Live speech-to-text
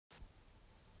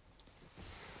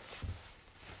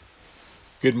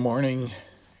Good morning,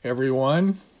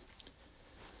 everyone.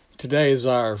 Today is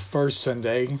our first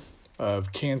Sunday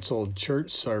of canceled church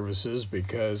services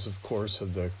because, of course,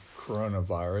 of the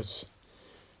coronavirus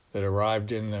that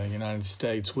arrived in the United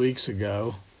States weeks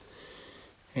ago,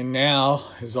 and now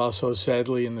is also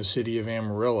sadly in the city of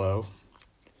Amarillo.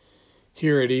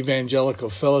 Here at Evangelical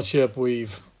Fellowship,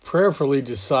 we've prayerfully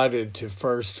decided to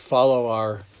first follow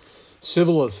our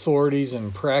civil authorities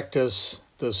and practice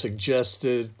the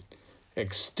suggested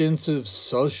extensive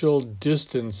social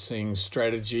distancing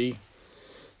strategy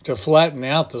to flatten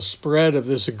out the spread of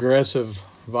this aggressive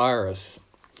virus.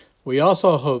 We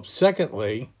also hope,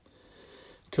 secondly,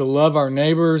 to love our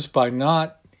neighbors by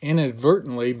not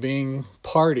inadvertently being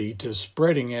party to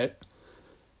spreading it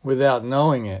without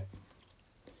knowing it.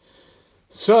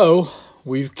 So,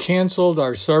 we've canceled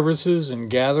our services and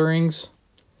gatherings,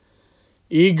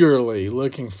 eagerly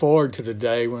looking forward to the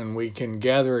day when we can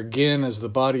gather again as the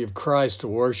body of Christ to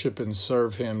worship and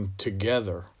serve Him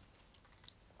together.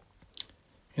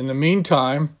 In the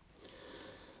meantime,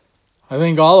 I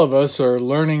think all of us are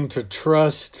learning to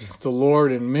trust the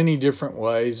Lord in many different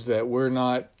ways that we're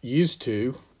not used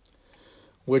to,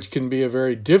 which can be a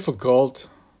very difficult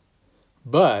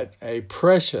but a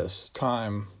precious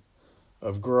time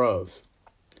of growth.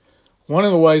 One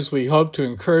of the ways we hope to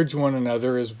encourage one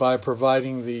another is by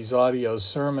providing these audio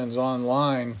sermons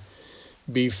online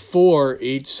before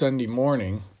each Sunday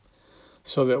morning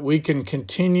so that we can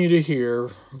continue to hear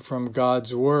from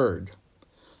God's Word,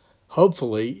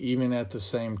 hopefully even at the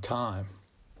same time.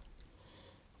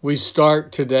 We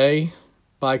start today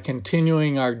by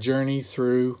continuing our journey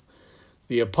through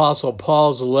the Apostle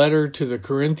Paul's letter to the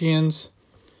Corinthians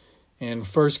in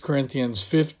 1 Corinthians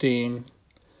 15,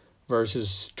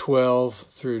 verses 12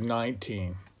 through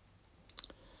 19.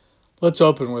 Let's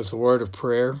open with a word of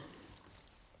prayer.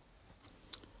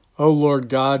 Oh Lord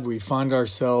God, we find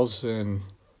ourselves in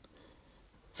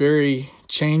very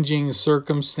changing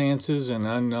circumstances and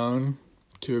unknown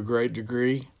to a great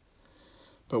degree,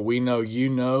 but we know you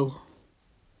know.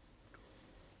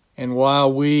 And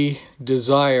while we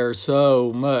desire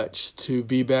so much to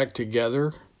be back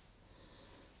together,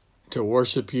 to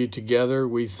worship you together,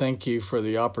 we thank you for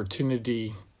the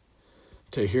opportunity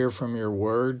to hear from your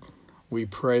word. We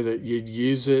pray that you'd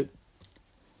use it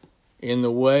in the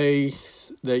way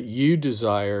that you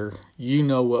desire. You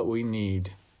know what we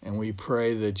need, and we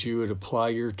pray that you would apply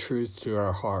your truth to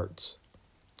our hearts.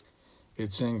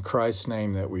 It's in Christ's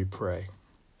name that we pray.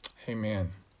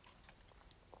 Amen.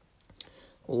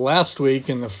 Last week,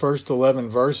 in the first 11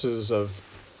 verses of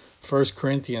 1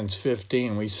 Corinthians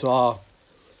 15, we saw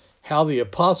how the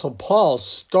Apostle Paul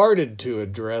started to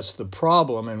address the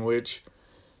problem in which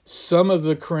some of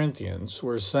the Corinthians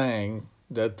were saying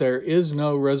that there is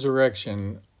no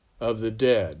resurrection of the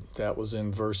dead. That was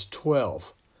in verse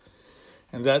 12.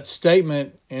 And that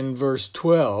statement in verse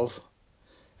 12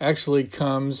 actually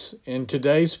comes in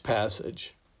today's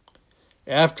passage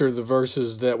after the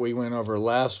verses that we went over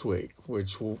last week,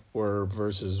 which were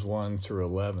verses 1 through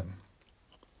 11.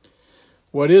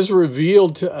 What is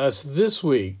revealed to us this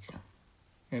week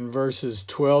in verses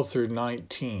 12 through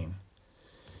 19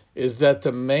 is that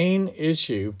the main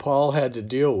issue Paul had to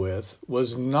deal with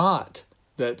was not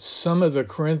that some of the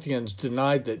Corinthians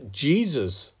denied that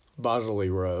Jesus bodily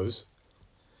rose,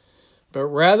 but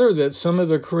rather that some of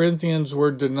the Corinthians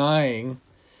were denying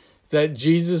that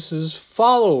Jesus'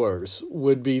 followers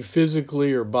would be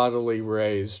physically or bodily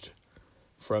raised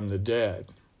from the dead.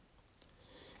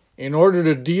 In order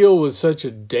to deal with such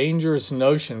a dangerous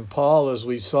notion, Paul, as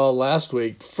we saw last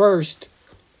week, first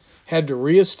had to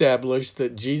reestablish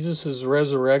that Jesus'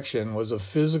 resurrection was a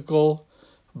physical,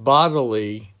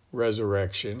 bodily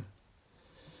resurrection.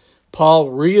 Paul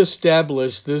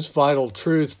reestablished this vital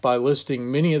truth by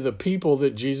listing many of the people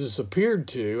that Jesus appeared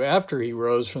to after he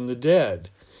rose from the dead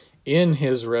in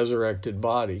his resurrected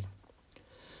body.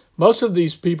 Most of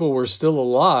these people were still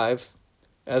alive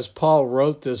as Paul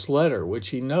wrote this letter, which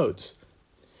he notes.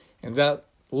 And that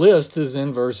list is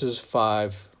in verses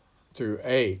 5 through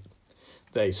 8.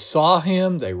 They saw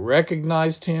him, they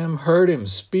recognized him, heard him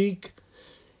speak,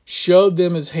 showed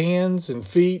them his hands and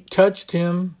feet, touched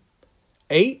him,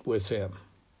 ate with him.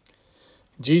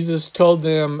 Jesus told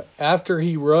them after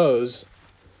he rose,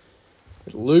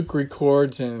 Luke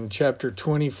records in chapter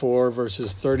 24,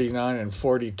 verses 39 and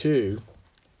 42,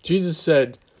 Jesus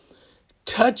said,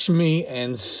 "Touch me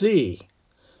and see,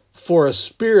 for a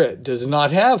spirit does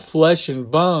not have flesh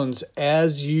and bones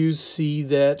as you see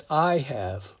that I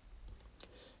have."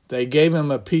 They gave him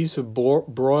a piece of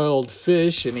broiled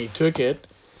fish, and he took it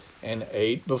and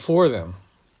ate before them.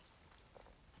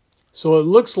 So it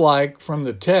looks like from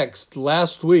the text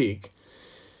last week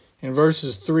in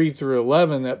verses 3 through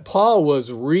 11 that Paul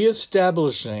was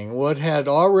reestablishing what had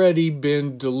already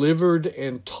been delivered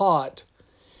and taught,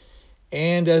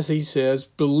 and as he says,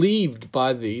 believed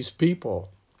by these people.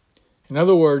 In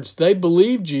other words, they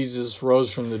believed Jesus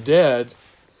rose from the dead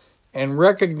and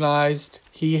recognized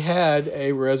he had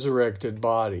a resurrected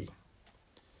body.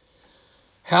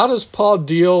 How does Paul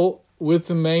deal with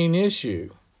the main issue?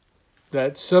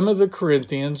 That some of the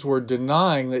Corinthians were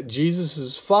denying that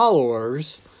Jesus'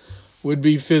 followers would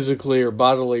be physically or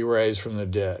bodily raised from the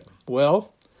dead.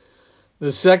 Well,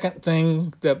 the second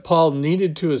thing that Paul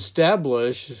needed to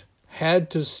establish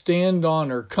had to stand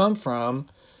on or come from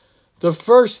the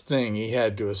first thing he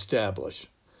had to establish.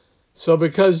 So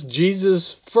because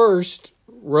Jesus first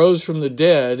rose from the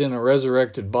dead in a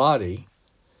resurrected body,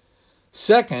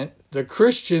 second, the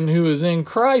Christian who is in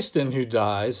Christ and who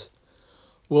dies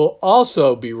will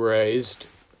also be raised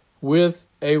with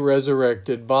a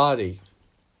resurrected body.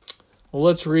 Well,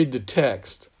 let's read the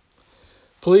text.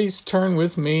 Please turn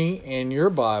with me in your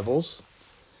Bibles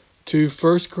to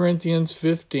 1 Corinthians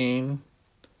 15,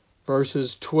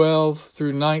 verses 12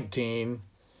 through 19,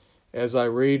 as I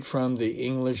read from the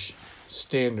English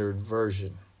Standard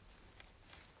Version.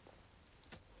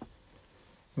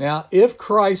 Now, if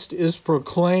Christ is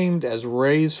proclaimed as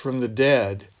raised from the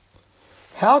dead,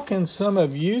 how can some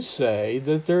of you say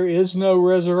that there is no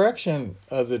resurrection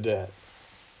of the dead?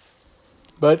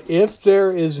 But if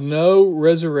there is no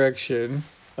resurrection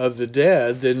of the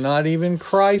dead, then not even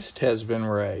Christ has been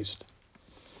raised.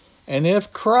 And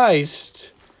if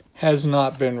Christ has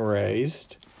not been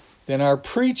raised, then our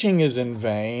preaching is in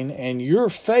vain, and your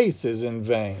faith is in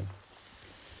vain.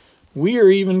 We are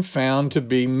even found to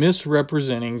be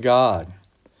misrepresenting God,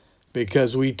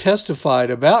 because we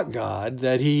testified about God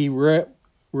that he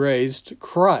raised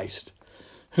Christ,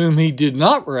 whom he did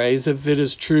not raise, if it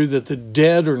is true that the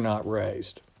dead are not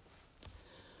raised.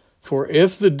 For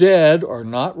if the dead are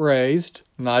not raised,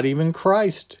 not even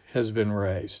Christ has been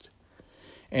raised.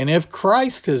 And if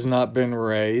Christ has not been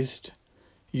raised,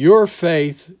 your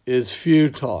faith is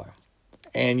futile,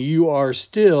 and you are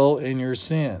still in your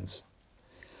sins.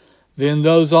 Then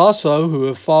those also who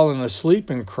have fallen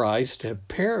asleep in Christ have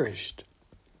perished.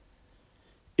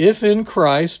 If in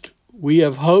Christ we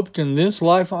have hoped in this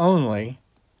life only,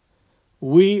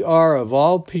 we are of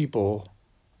all people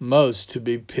most to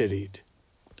be pitied.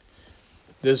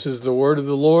 This is the word of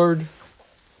the Lord.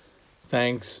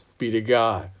 Thanks be to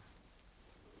God.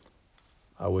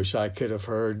 I wish I could have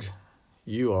heard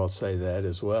you all say that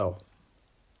as well.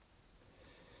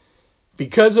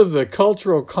 Because of the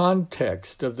cultural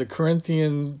context of the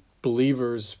Corinthian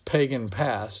believers' pagan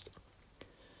past,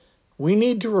 we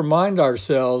need to remind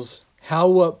ourselves how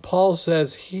what Paul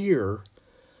says here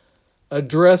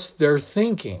addressed their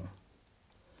thinking.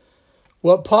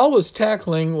 What Paul was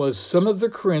tackling was some of the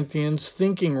Corinthians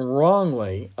thinking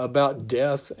wrongly about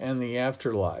death and the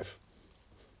afterlife.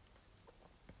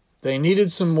 They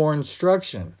needed some more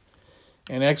instruction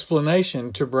and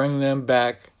explanation to bring them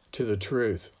back to the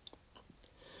truth.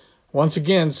 Once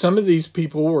again, some of these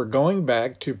people were going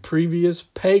back to previous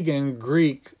pagan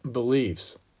Greek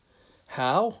beliefs.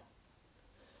 How?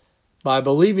 By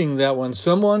believing that when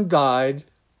someone died,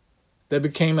 they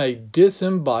became a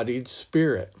disembodied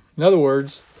spirit. In other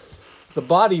words, the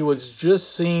body was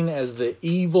just seen as the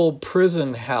evil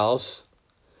prison house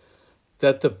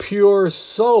that the pure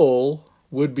soul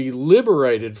would be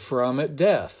liberated from at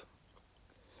death.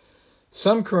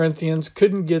 Some Corinthians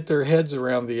couldn't get their heads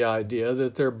around the idea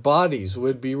that their bodies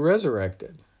would be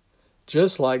resurrected,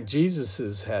 just like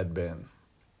Jesus's had been.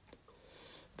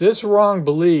 This wrong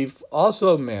belief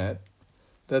also meant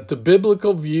that the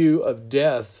biblical view of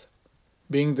death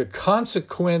being the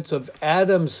consequence of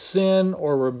Adam's sin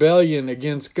or rebellion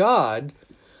against God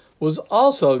was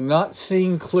also not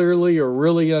seen clearly or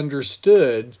really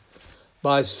understood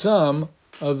by some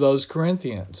of those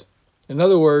Corinthians. In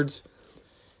other words,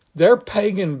 their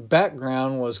pagan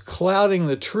background was clouding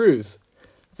the truth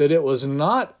that it was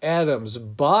not Adam's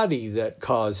body that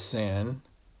caused sin.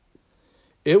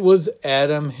 It was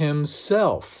Adam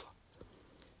himself,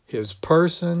 his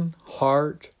person,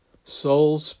 heart,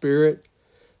 soul, spirit,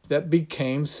 that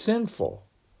became sinful.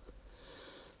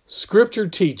 Scripture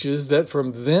teaches that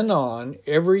from then on,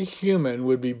 every human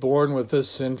would be born with a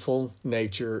sinful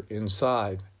nature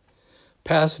inside,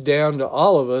 passed down to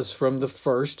all of us from the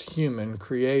first human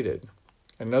created.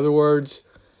 In other words,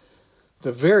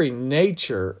 the very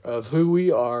nature of who we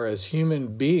are as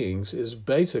human beings is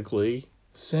basically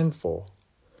sinful.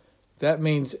 That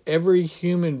means every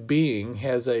human being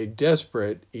has a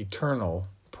desperate, eternal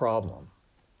problem.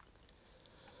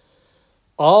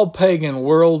 All pagan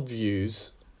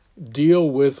worldviews deal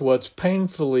with what's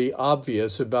painfully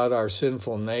obvious about our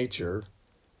sinful nature,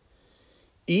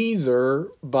 either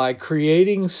by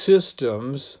creating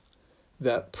systems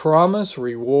that promise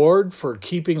reward for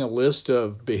keeping a list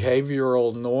of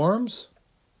behavioral norms,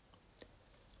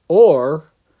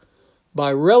 or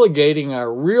by relegating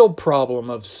our real problem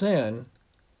of sin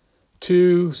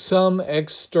to some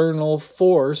external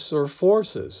force or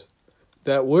forces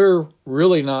that we're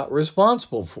really not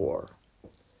responsible for.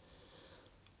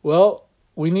 Well,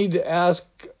 we need to ask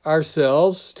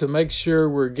ourselves to make sure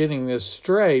we're getting this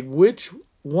straight, which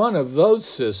one of those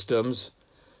systems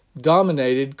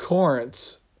dominated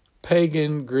Corinth's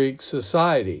pagan Greek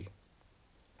society.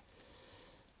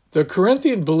 The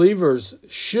Corinthian believers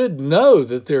should know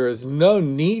that there is no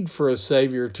need for a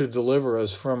Savior to deliver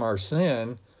us from our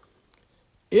sin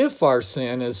if our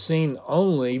sin is seen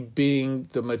only being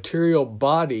the material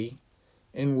body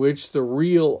in which the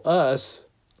real us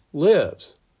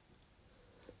lives.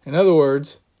 In other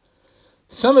words,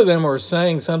 some of them are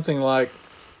saying something like,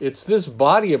 it's this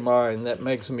body of mine that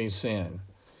makes me sin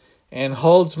and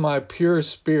holds my pure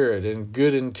spirit and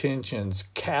good intentions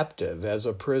captive as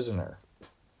a prisoner.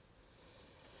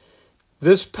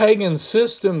 This pagan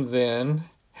system, then,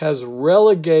 has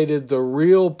relegated the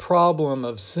real problem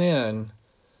of sin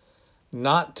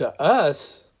not to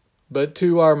us, but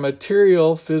to our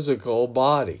material physical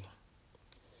body.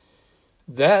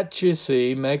 That, you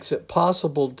see, makes it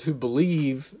possible to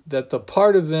believe that the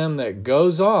part of them that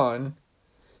goes on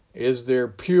is their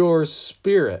pure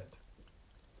spirit,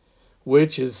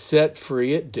 which is set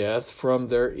free at death from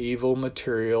their evil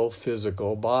material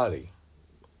physical body.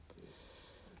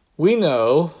 We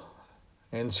know,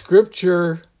 and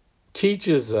Scripture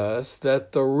teaches us,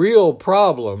 that the real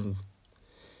problem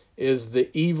is the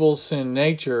evil sin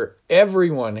nature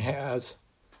everyone has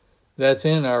that's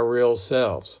in our real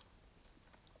selves.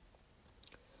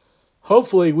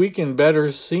 Hopefully we can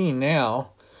better see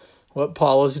now what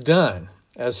Paul has done.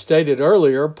 As stated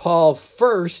earlier, Paul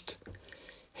first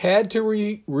had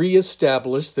to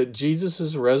reestablish that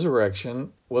Jesus'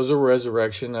 resurrection was a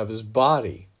resurrection of his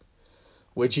body,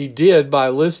 which he did by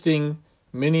listing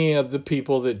many of the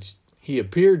people that he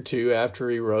appeared to after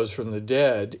he rose from the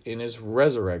dead in his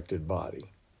resurrected body.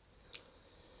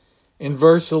 In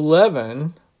verse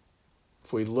 11,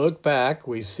 if we look back,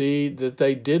 we see that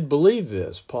they did believe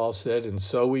this. Paul said, and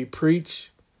so we preach,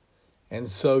 and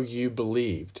so you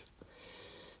believed.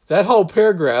 That whole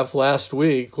paragraph last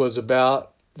week was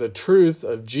about the truth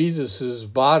of Jesus'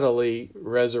 bodily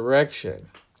resurrection.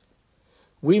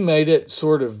 We made it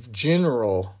sort of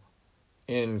general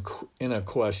in a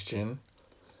question,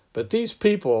 but these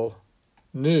people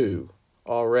knew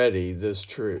already this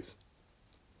truth.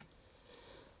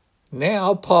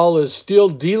 Now, Paul is still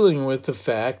dealing with the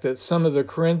fact that some of the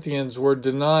Corinthians were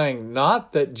denying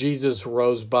not that Jesus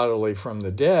rose bodily from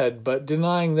the dead, but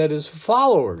denying that his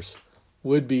followers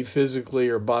would be physically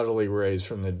or bodily raised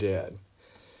from the dead.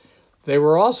 They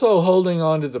were also holding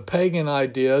on to the pagan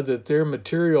idea that their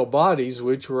material bodies,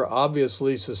 which were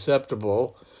obviously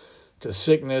susceptible to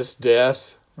sickness,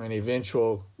 death, and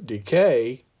eventual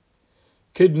decay,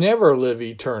 could never live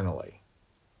eternally.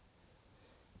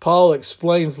 Paul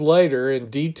explains later in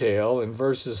detail in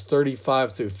verses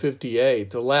 35 through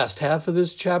 58, the last half of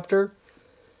this chapter,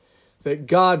 that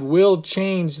God will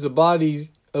change the body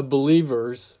of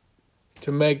believers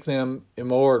to make them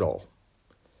immortal.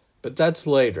 But that's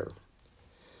later.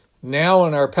 Now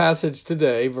in our passage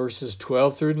today, verses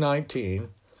 12 through 19,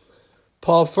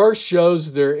 Paul first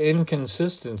shows their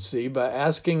inconsistency by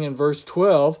asking in verse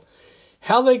 12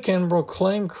 how they can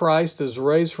proclaim Christ as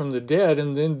raised from the dead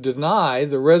and then deny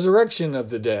the resurrection of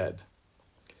the dead.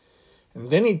 And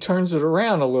then he turns it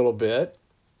around a little bit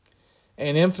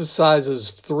and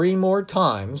emphasizes 3 more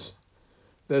times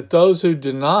that those who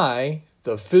deny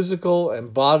the physical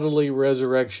and bodily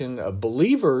resurrection of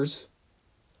believers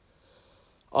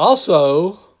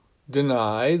also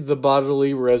deny the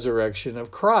bodily resurrection of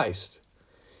Christ,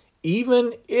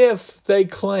 even if they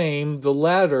claim the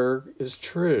latter is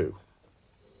true.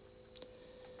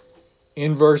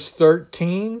 In verse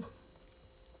 13,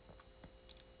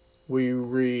 we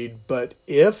read, but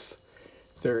if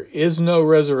there is no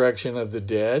resurrection of the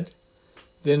dead,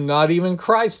 then not even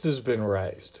Christ has been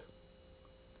raised.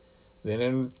 Then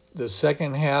in the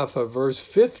second half of verse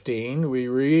 15, we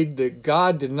read that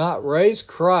God did not raise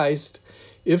Christ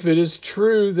if it is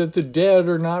true that the dead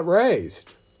are not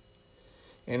raised.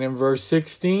 And in verse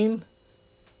 16,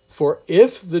 for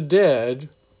if the dead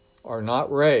are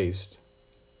not raised,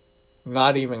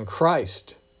 not even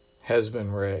Christ has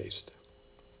been raised.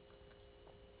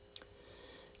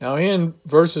 Now in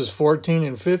verses 14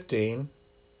 and 15,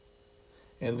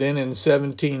 And then in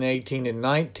 17, 18, and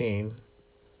 19,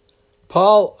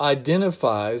 Paul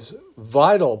identifies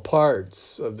vital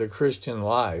parts of the Christian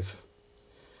life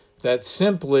that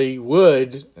simply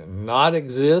would not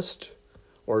exist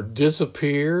or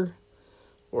disappear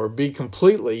or be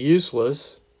completely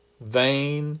useless,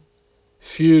 vain,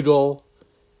 futile,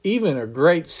 even a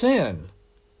great sin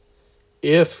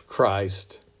if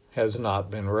Christ has not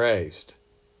been raised.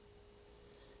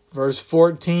 Verse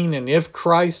 14, and if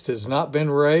Christ has not been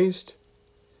raised,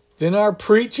 then our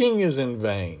preaching is in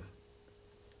vain,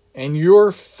 and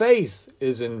your faith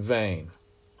is in vain.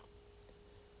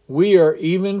 We are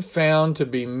even found to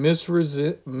be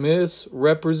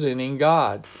misrepresenting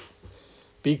God,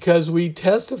 because we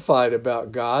testified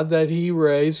about God that he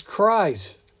raised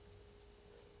Christ,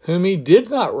 whom he did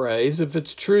not raise, if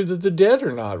it's true that the dead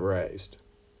are not raised.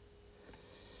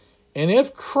 And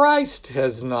if Christ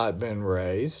has not been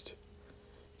raised,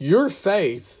 your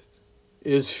faith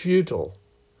is futile,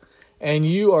 and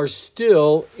you are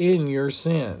still in your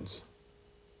sins.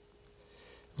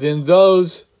 Then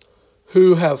those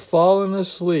who have fallen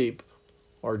asleep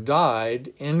or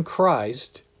died in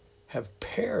Christ have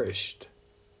perished.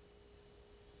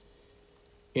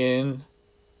 In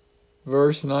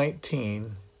verse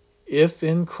 19, if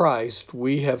in Christ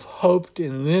we have hoped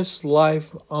in this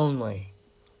life only,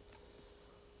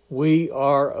 we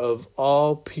are of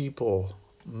all people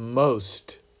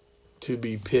most to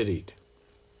be pitied.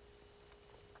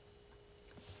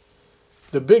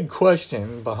 The big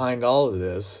question behind all of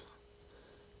this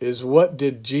is, what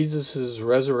did Jesus'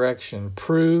 resurrection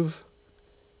prove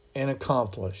and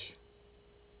accomplish?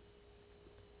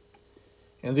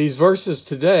 In these verses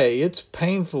today, it's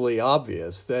painfully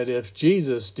obvious that if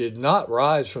Jesus did not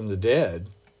rise from the dead,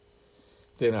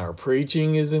 then our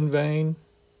preaching is in vain,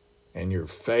 and your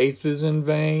faith is in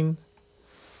vain.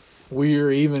 We are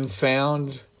even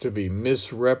found to be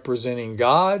misrepresenting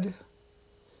God.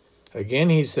 Again,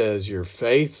 he says your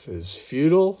faith is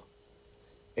futile,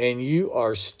 and you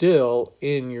are still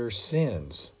in your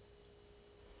sins.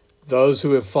 Those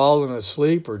who have fallen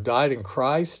asleep or died in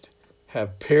Christ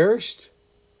have perished,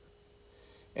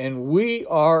 and we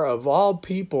are of all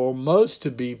people most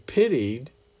to be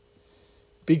pitied,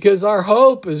 because our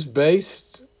hope is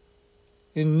based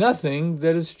in nothing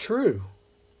that is true.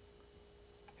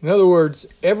 In other words,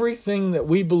 everything that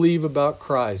we believe about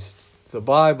Christ, the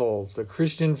Bible, the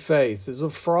Christian faith, is a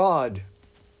fraud.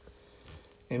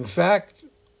 In fact,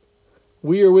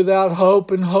 we are without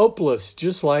hope and hopeless,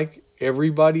 just like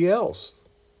everybody else.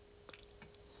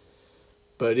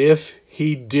 But if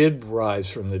he did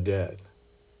rise from the dead,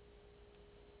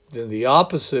 then the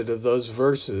opposite of those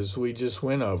verses we just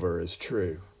went over is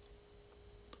true.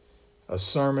 A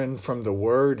sermon from the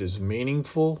Word is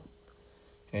meaningful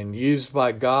and used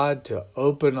by God to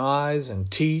open eyes and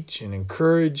teach and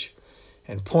encourage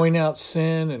and point out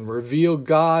sin and reveal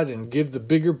God and give the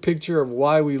bigger picture of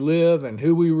why we live and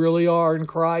who we really are in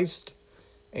Christ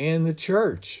and the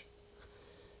church,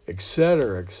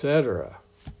 etc., etc.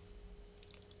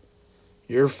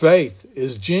 Your faith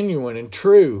is genuine and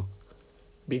true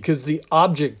because the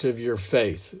object of your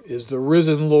faith is the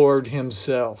risen Lord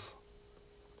himself.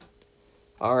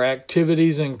 Our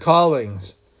activities and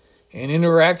callings and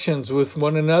interactions with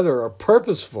one another are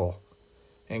purposeful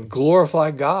and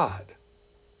glorify God.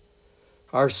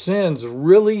 Our sins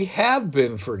really have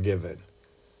been forgiven.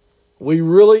 We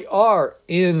really are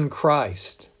in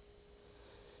Christ.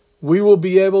 We will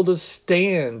be able to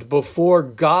stand before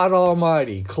God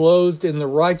Almighty, clothed in the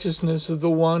righteousness of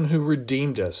the one who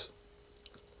redeemed us.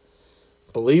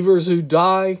 Believers who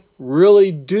die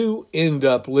really do end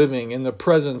up living in the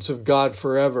presence of God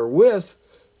forever with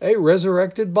a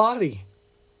resurrected body.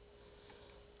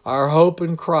 Our hope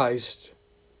in Christ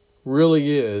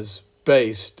really is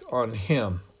based on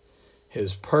him,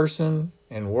 his person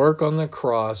and work on the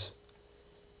cross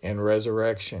and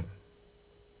resurrection.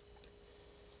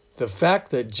 The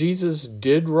fact that Jesus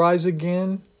did rise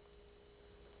again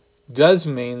does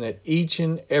mean that each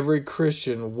and every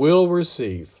Christian will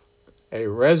receive a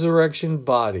resurrection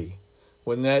body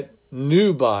when that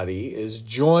new body is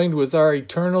joined with our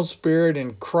eternal spirit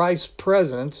in Christ's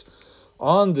presence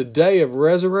on the day of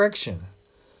resurrection,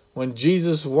 when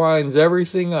Jesus winds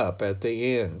everything up at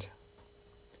the end.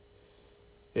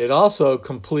 It also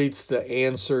completes the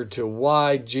answer to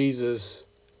why Jesus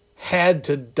had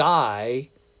to die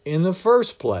in the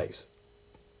first place.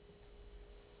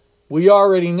 We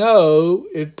already know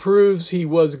it proves he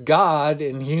was God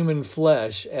in human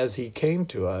flesh as he came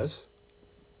to us.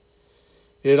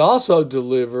 It also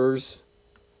delivers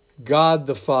God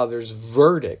the Father's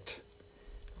verdict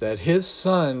that his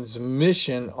Son's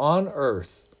mission on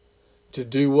earth to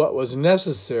do what was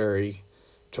necessary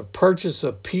to purchase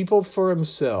a people for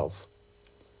himself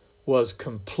was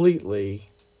completely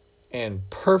and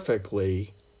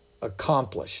perfectly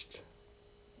accomplished.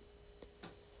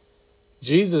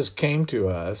 Jesus came to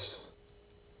us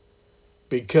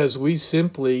because we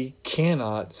simply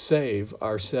cannot save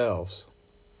ourselves.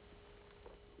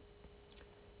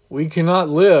 We cannot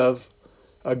live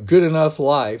a good enough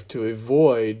life to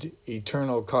avoid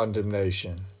eternal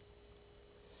condemnation.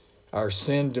 Our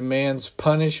sin demands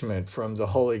punishment from the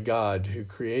holy God who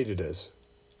created us.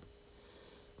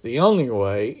 The only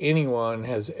way anyone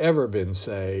has ever been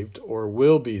saved or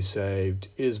will be saved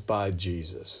is by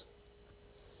Jesus.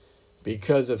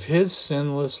 Because of his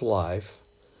sinless life,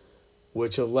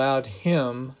 which allowed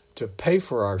him to pay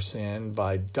for our sin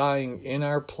by dying in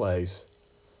our place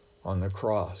on the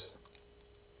cross.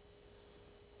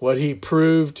 What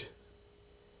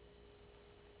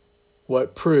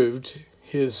proved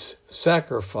his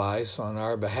sacrifice on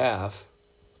our behalf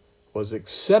was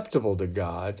acceptable to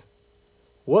God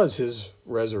was his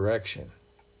resurrection.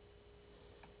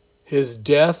 His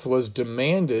death was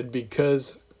demanded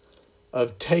because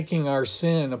of taking our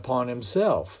sin upon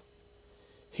himself.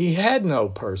 He had no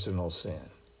personal sin.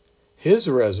 His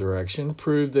resurrection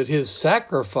proved that his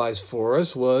sacrifice for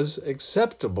us was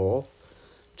acceptable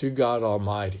to God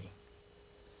Almighty.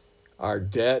 Our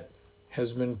debt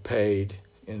has been paid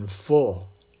in full.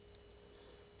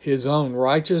 His own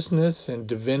righteousness and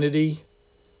divinity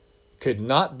could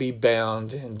not be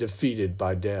bound and defeated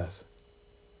by death.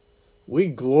 We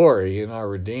glory in our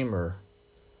Redeemer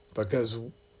because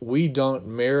we don't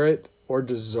merit or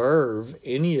deserve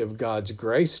any of God's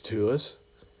grace to us.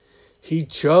 He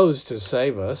chose to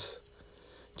save us.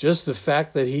 Just the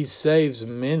fact that he saves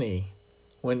many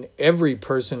when every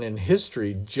person in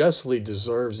history justly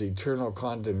deserves eternal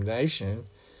condemnation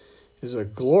is a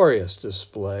glorious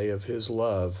display of his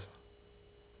love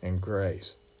and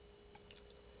grace.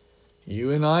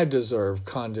 You and I deserve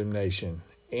condemnation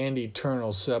and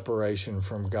eternal separation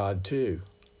from God too.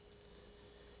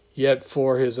 Yet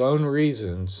for his own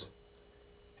reasons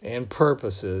and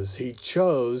purposes, he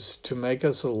chose to make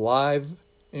us alive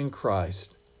in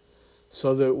Christ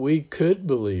so that we could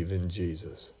believe in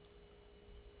Jesus.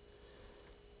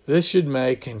 This should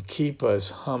make and keep us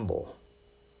humble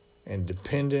and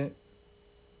dependent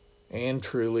and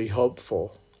truly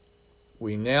hopeful.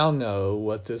 We now know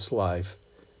what this life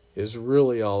is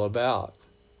really all about.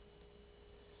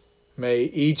 May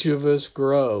each of us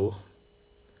grow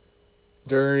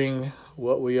during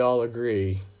what we all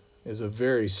agree is a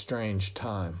very strange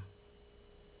time.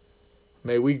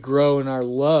 May we grow in our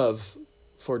love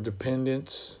for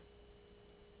independence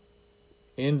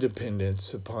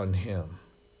upon him,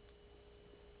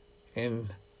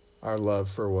 and our love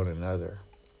for one another.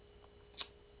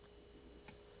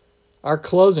 Our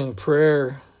closing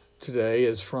prayer today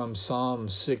is from Psalm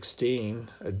 16,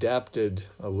 adapted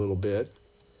a little bit.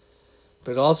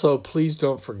 But also, please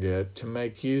don't forget to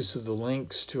make use of the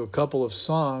links to a couple of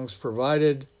songs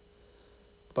provided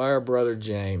by our brother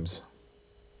James.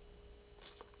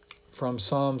 From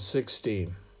Psalm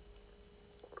 16.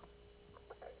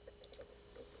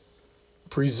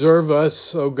 Preserve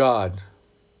us, O God,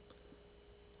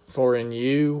 for in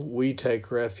you we take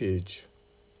refuge.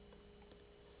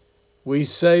 We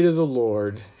say to the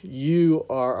Lord, you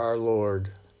are our Lord.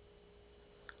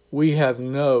 We have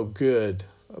no good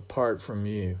apart from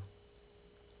you.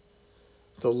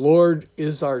 The Lord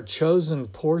is our chosen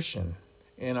portion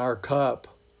and our cup.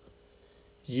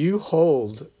 You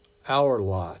hold our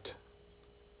lot.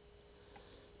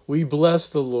 We bless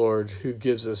the Lord who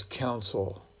gives us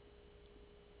counsel.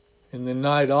 In the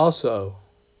night also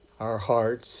our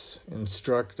hearts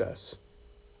instruct us.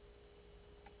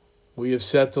 We have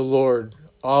set the Lord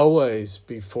always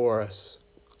before us,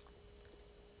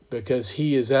 because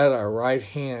he is at our right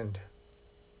hand,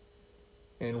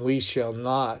 and we shall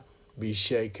not be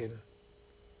shaken.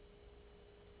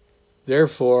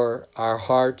 Therefore our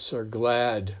hearts are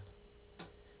glad,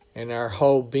 and our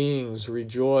whole beings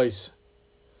rejoice.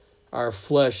 Our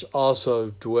flesh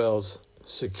also dwells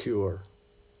secure.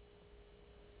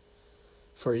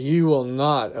 For you will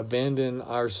not abandon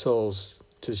our souls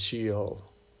to Sheol,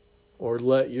 or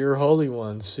let your Holy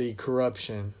One see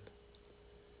corruption.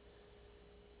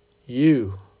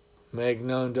 You make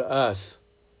known to us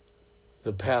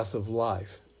the path of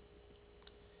life.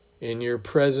 In your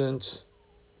presence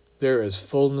there is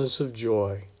fullness of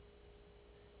joy.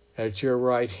 At your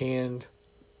right hand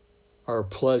are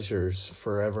pleasures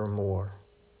forevermore.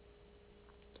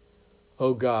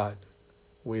 O God,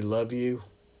 we love you.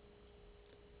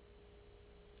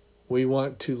 We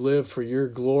want to live for your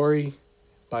glory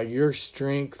by your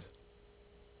strength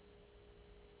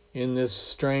in this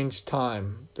strange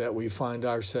time that we find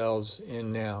ourselves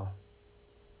in now.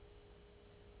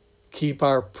 Keep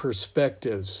our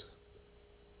perspectives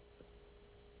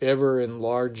ever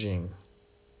enlarging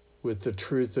with the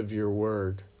truth of your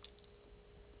word.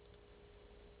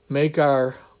 Make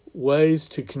our ways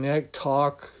to connect,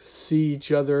 talk, see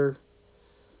each other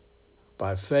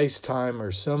by FaceTime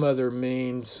or some other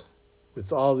means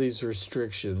with all these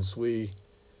restrictions. We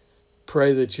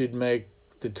pray that you'd make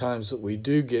the times that we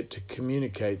do get to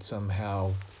communicate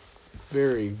somehow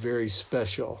very, very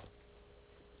special,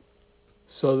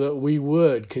 so that we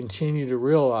would continue to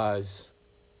realize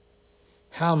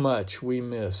how much we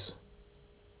miss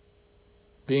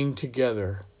being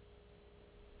together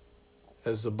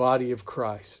as the body of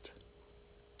Christ.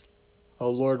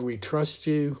 Oh Lord, we trust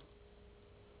you.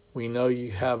 We know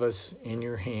you have us in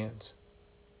your hands.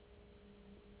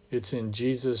 It's in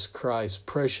Jesus Christ's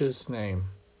precious name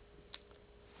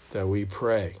that we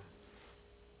pray.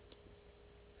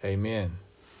 Amen.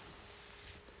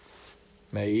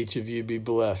 May each of you be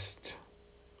blessed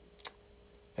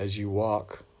as you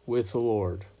walk with the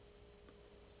Lord.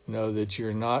 Know that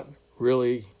you're not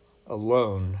really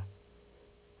alone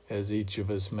as each of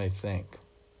us may think.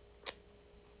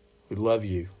 We love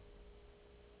you.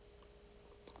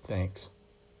 Thanks.